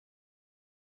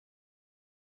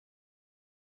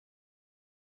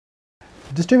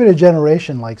Distributed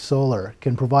generation like solar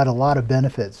can provide a lot of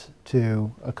benefits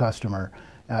to a customer,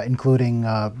 including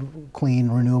clean,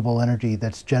 renewable energy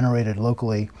that's generated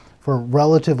locally for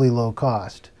relatively low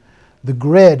cost. The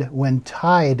grid, when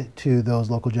tied to those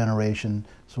local generation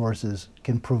sources,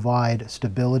 can provide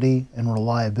stability and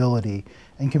reliability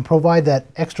and can provide that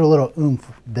extra little oomph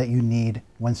that you need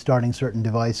when starting certain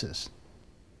devices.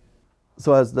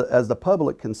 So as the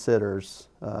public considers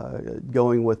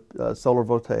going with solar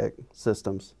voltaic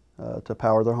systems to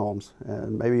power their homes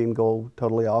and maybe even go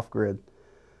totally off-grid,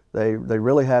 they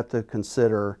really have to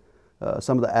consider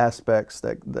some of the aspects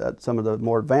that some of the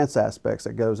more advanced aspects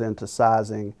that goes into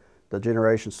sizing the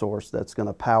generation source that's going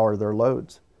to power their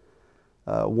loads.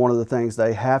 One of the things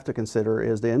they have to consider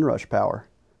is the inrush power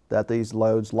that these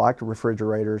loads, like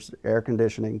refrigerators, air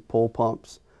conditioning, pool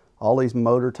pumps, all these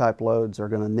motor type loads are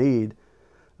going to need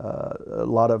a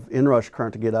lot of inrush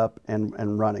current to get up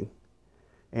and running.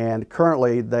 And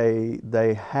currently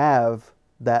they have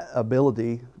that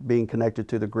ability being connected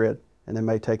to the grid, and they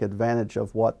may take advantage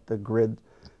of what the grid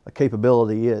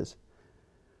capability is.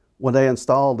 When they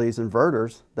install these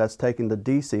inverters that's taking the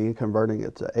DC and converting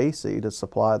it to AC to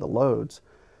supply the loads,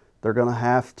 they're going to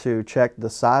have to check the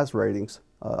size ratings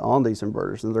on these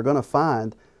inverters, and they're going to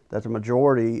find that the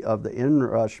majority of the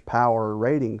inrush power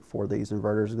rating for these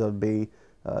inverters is going to be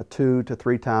 2 to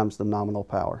 3 times the nominal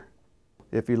power.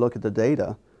 If you look at the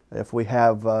data, if we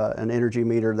have an energy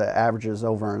meter that averages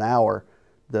over an hour,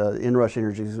 the inrush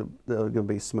energy is going to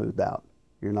be smoothed out.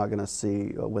 You're not going to see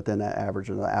within that average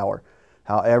of an hour.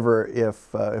 However,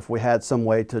 if we had some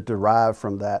way to derive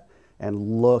from that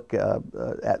and look at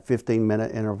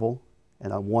 15-minute interval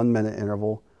and a 1-minute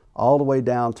interval, all the way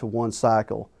down to 1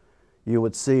 cycle, you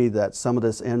would see that some of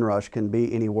this inrush can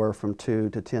be anywhere from 2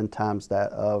 to 10 times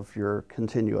that of your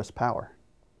continuous power.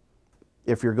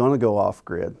 If you're going to go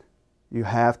off-grid, you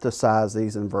have to size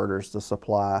these inverters to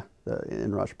supply the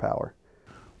inrush power.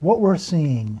 What we're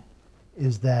seeing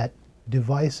is that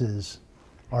devices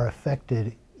are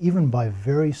affected even by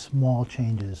very small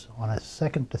changes on a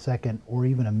second-to-second or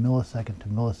even a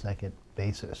millisecond-to-millisecond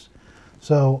basis.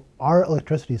 So our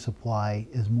electricity supply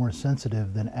is more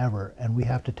sensitive than ever, and we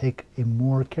have to take a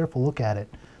more careful look at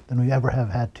it than we ever have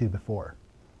had to before.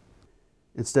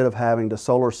 Instead of having the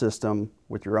solar system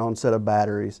with your own set of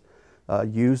batteries,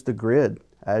 use the grid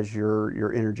as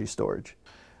your energy storage.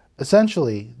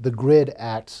 Essentially, the grid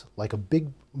acts like a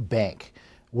big bank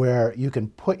where you can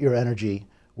put your energy,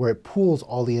 where it pools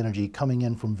all the energy coming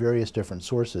in from various different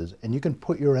sources, and you can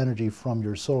put your energy from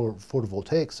your solar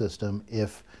photovoltaic system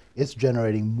if it's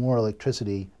generating more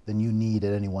electricity than you need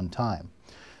at any one time.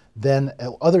 Then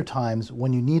at other times,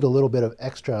 when you need a little bit of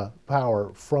extra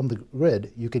power from the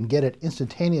grid, you can get it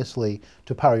instantaneously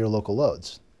to power your local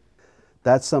loads.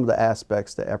 That's some of the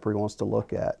aspects that EPRI wants to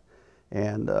look at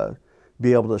and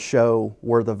be able to show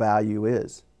where the value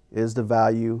is. Is the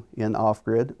value in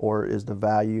off-grid, or is the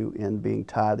value in being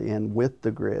tied in with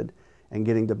the grid and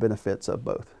getting the benefits of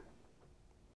both?